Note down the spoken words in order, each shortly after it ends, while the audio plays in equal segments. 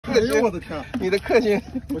克星！哎呦我的天，你的克星！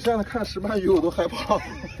我现在看石斑鱼我都害怕，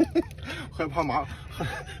害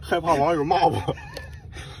怕网友骂我。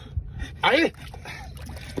哎，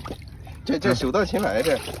这手到擒来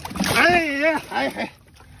这。哎呀，哎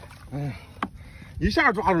呀，一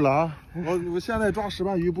下抓住了啊！我现在抓石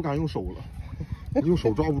斑鱼不敢用手了，用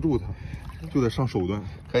手抓不住它，就得上手段。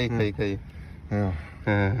可以。哎呀，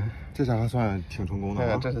这下还算挺成功的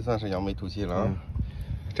啊！这算是扬眉吐气了啊，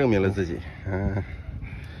证明了自己。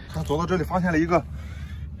他走到这里，发现了一个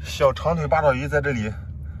小长腿八爪鱼在这里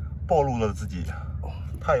暴露了自己，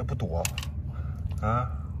他也不躲啊，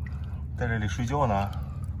在这里睡觉呢。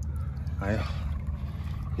哎呀，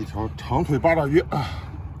一条长腿八爪鱼啊，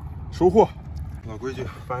收获。老规矩，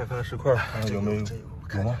翻一翻石块，看看有没有？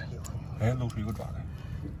有吗？哎，露出一个爪来。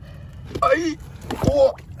哎，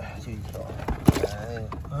哇，就一条。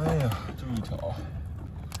哎呀，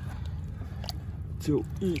就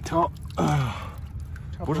一条啊，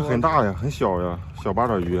不是很大呀，很小呀，小八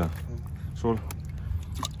爪鱼。收了。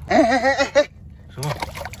哎，什么？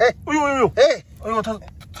哎呦，它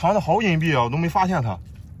藏的好隐蔽啊，我都没发现它。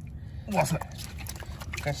哇塞，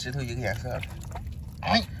跟石头一个颜色。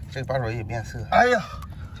哎，这个八爪鱼也变色。哎呀，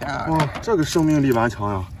哇，这个生命力顽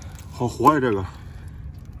强呀，好活呀这个。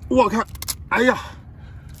我看，哎呀，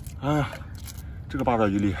这个八爪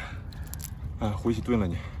鱼厉害，回去炖了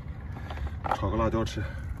你，炒个辣椒吃。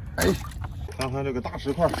哎，看看这个大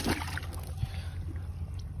石块，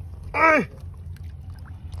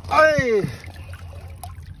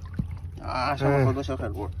上面好多小海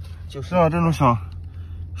螺，就是啊，这种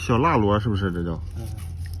小辣螺是不是？这叫？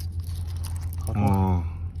好多。哦，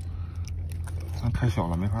咱太小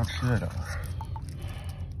了，没法吃这。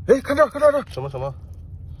哎，看这，什么？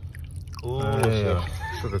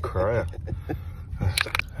是个壳呀。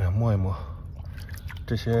哎呀，摸一摸，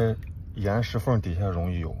这些岩石缝底下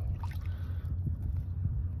容易有。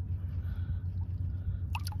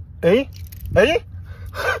哎，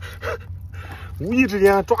无意之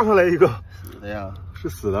间抓上来一个死的呀？是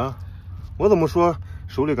死的。我怎么说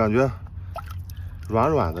手里感觉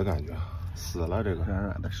软的感觉，死了这个。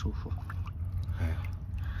软的收。哎，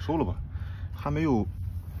收了吧，还没有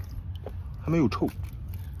臭，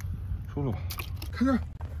收了吧。看这，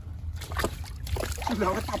这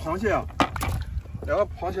两个大螃蟹啊，两个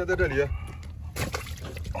螃蟹在这里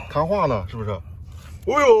谈话呢，是不是？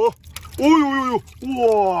哦呦，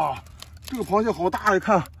哇，这个螃蟹好大，一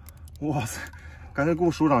看，哇塞，感觉跟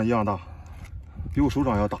我手掌一样大，比我手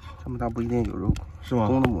掌要大。这么大不一定有肉，是吗？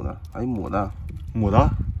公的母的，还有母的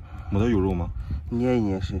有肉吗？捏一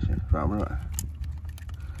捏试试，软不软？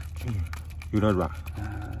有点软。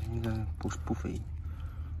应该不肥。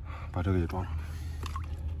把这个也抓上来。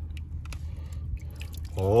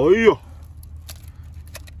哎呦，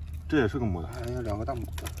这也是个母的。哎呀，两个大母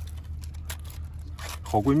的，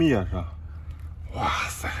好闺蜜啊，是吧？哇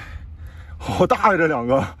塞，好大呀，这两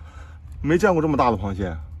个，没见过这么大的螃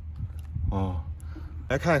蟹。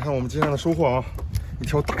来看一看我们今天的收获啊，一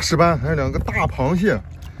条大石斑，还有两个大螃蟹，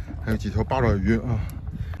还有几条八爪鱼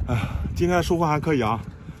啊。今天收获还可以啊。